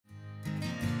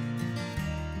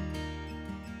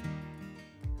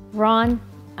Ron,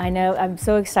 I know I'm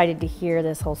so excited to hear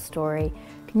this whole story.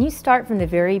 Can you start from the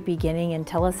very beginning and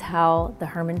tell us how the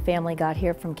Herrmann family got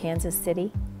here from Kansas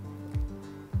City?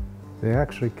 They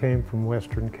actually came from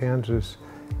western Kansas.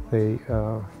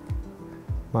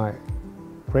 My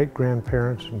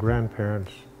great-grandparents and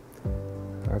grandparents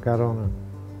got on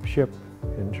a ship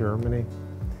in Germany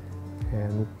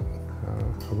and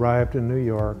arrived in New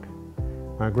York.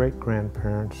 My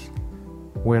great-grandparents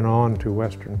went on to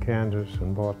western Kansas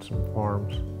and bought some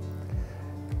farms.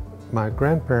 My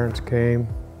grandparents came,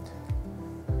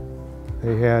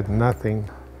 they had nothing.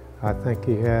 I think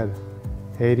he had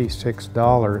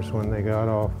 $86 when they got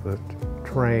off the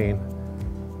train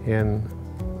in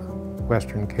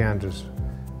western Kansas,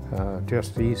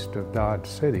 just east of Dodge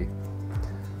City.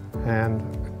 And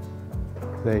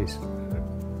they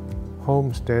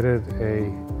homesteaded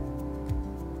a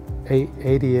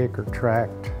 80-acre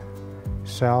tract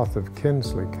south of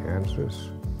Kinsley, Kansas.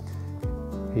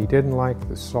 He didn't like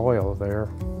the soil there,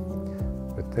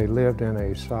 but they lived in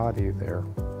a soddy there.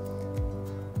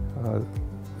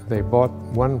 They bought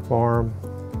one farm,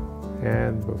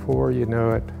 and before you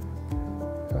know it,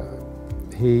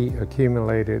 he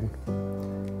accumulated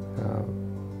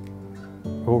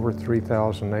over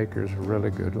 3,000 acres of really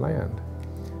good land.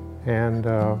 And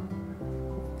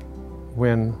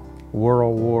when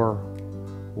World War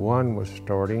I was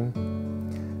starting,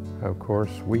 of course,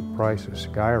 wheat prices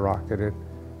skyrocketed,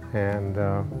 and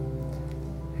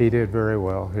he did very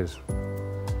well. His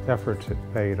efforts had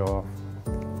paid off,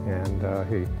 and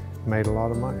he made a lot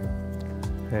of money.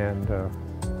 And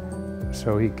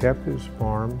so he kept his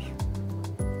farms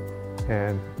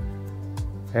and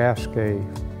asked a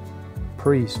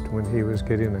priest when he was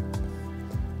getting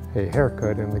a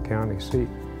haircut in the county seat,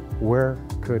 where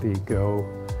could he go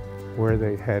where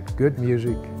they had good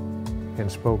music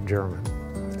and spoke German?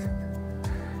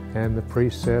 And the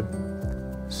priest said,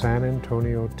 San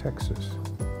Antonio, Texas.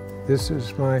 This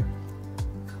is my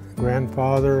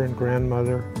grandfather and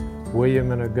grandmother,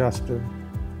 William and Augusta,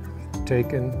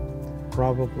 taken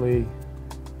probably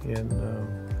in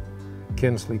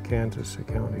Kinsley, Kansas, the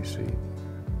county seat,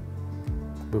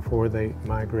 before they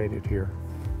migrated here.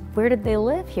 Where did they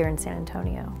live here in San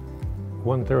Antonio?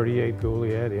 138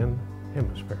 Goliad in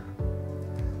Hemisfair.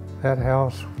 That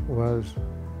house was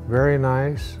very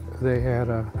nice. They had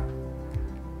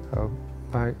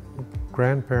my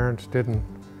grandparents didn't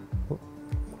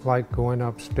like going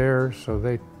upstairs, so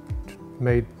they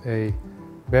made a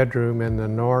bedroom in the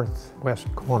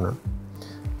northwest corner.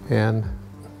 And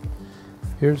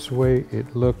here's the way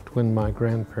it looked when my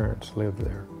grandparents lived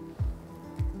there.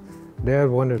 Dad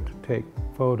wanted to take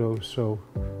photos so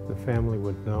the family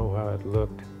would know how it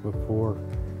looked before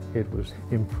it was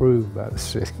improved by the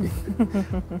city.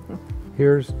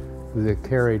 Here's the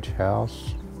carriage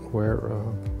house where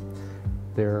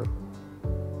their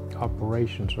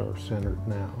operations are centered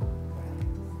now.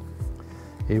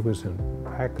 It was in the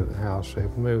back of the house.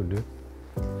 They've moved it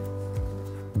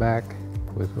back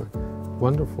with a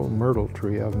wonderful myrtle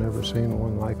tree. I've never seen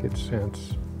one like it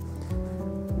since.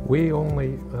 We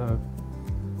only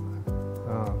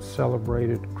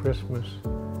celebrated Christmas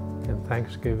and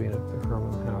Thanksgiving at the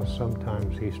Herrmann house,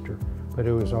 sometimes Easter, but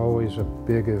it was always a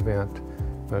big event.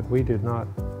 But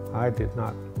I did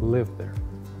not live there.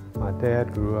 My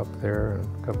dad grew up there,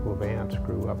 and a couple of aunts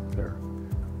grew up there.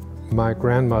 My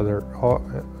grandmother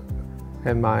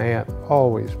and my aunt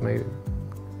always made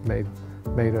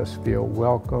us feel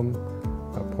welcome,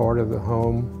 a part of the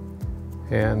home.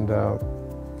 And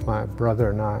my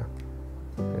brother and I,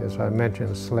 as I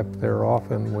mentioned, slept there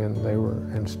often when they were,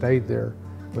 and stayed there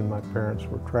when my parents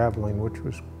were traveling, which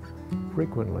was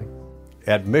frequently.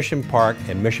 At Mission Park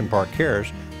and Mission Park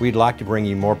Cares, we'd like to bring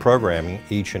you more programming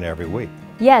each and every week.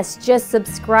 Yes, just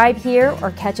subscribe here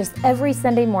or catch us every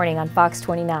Sunday morning on Fox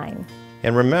 29.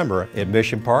 And remember, at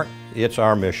Mission Park, it's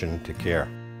our mission to care.